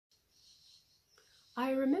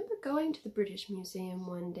I remember going to the British Museum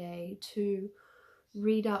one day to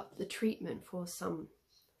read up the treatment for some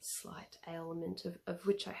slight ailment of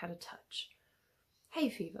which I had a touch. Hay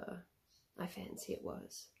fever, I fancy it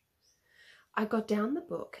was. I got down the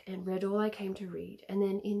book and read all I came to read, and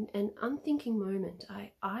then in an unthinking moment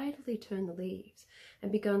I idly turned the leaves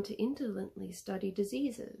and began to indolently study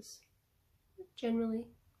diseases. Generally.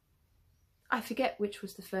 I forget which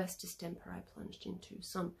was the first distemper I plunged into,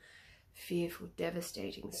 some fearful,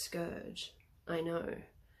 devastating scourge, I know.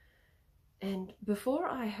 And before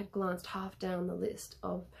I had glanced half down the list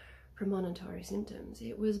of premonitory symptoms,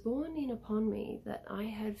 it was borne in upon me that I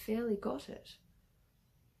had fairly got it.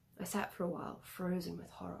 I sat for a while, frozen with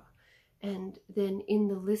horror, and then in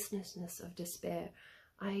the listlessness of despair,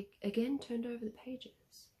 I again turned over the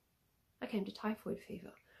pages. I came to typhoid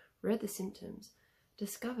fever, read the symptoms,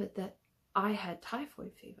 discovered that I had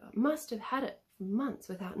typhoid fever, must have had it for months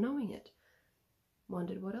without knowing it,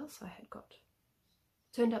 wondered what else I had got.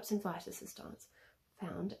 Turned up symphysis stance,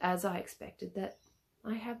 found, as I expected, that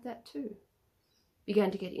I had that too.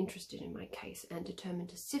 Began to get interested in my case and determined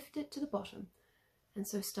to sift it to the bottom, and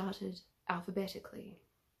so started alphabetically.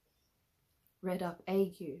 Read up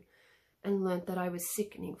ague and learnt that I was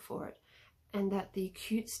sickening for it, and that the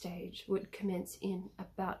acute stage would commence in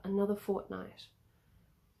about another fortnight.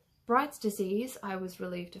 Bright's disease, I was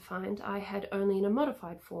relieved to find I had only in a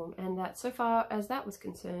modified form, and that so far as that was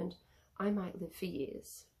concerned, I might live for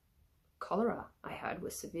years. Cholera I had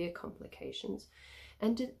with severe complications,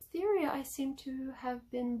 and diphtheria I seemed to have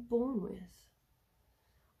been born with.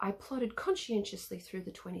 I plodded conscientiously through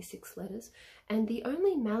the 26 letters, and the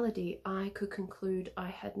only malady I could conclude I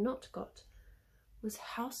had not got was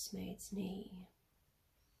housemaid's knee.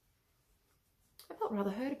 I felt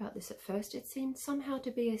rather hurt about this at first. It seemed somehow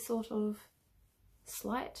to be a sort of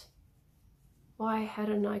slight. Why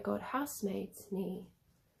hadn't I got housemaid's knee?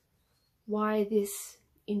 Why this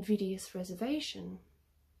invidious reservation?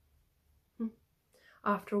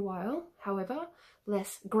 After a while, however,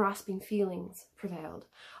 less grasping feelings prevailed.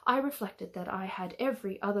 I reflected that I had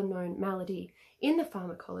every other known malady in the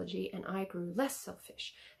pharmacology, and I grew less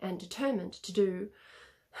selfish and determined to do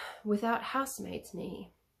without housemaid's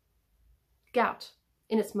knee. Gout,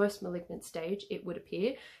 in its most malignant stage, it would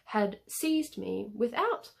appear, had seized me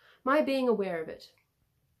without my being aware of it.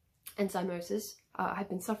 And zymosis I had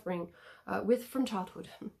been suffering with from childhood.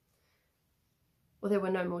 Well, there were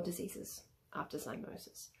no more diseases after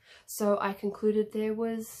zymosis, so I concluded there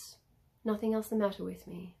was nothing else the matter with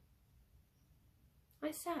me.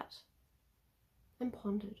 I sat and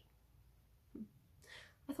pondered.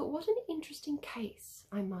 I thought, what an interesting case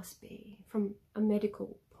I must be from a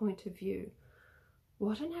medical point of view.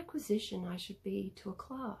 What an acquisition I should be to a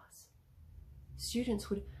class. Students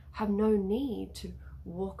would have no need to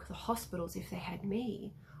walk the hospitals if they had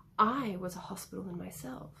me. I was a hospital in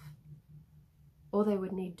myself. All they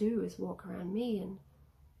would need do is walk around me, and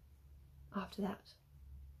after that,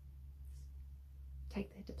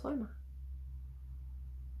 take their diploma.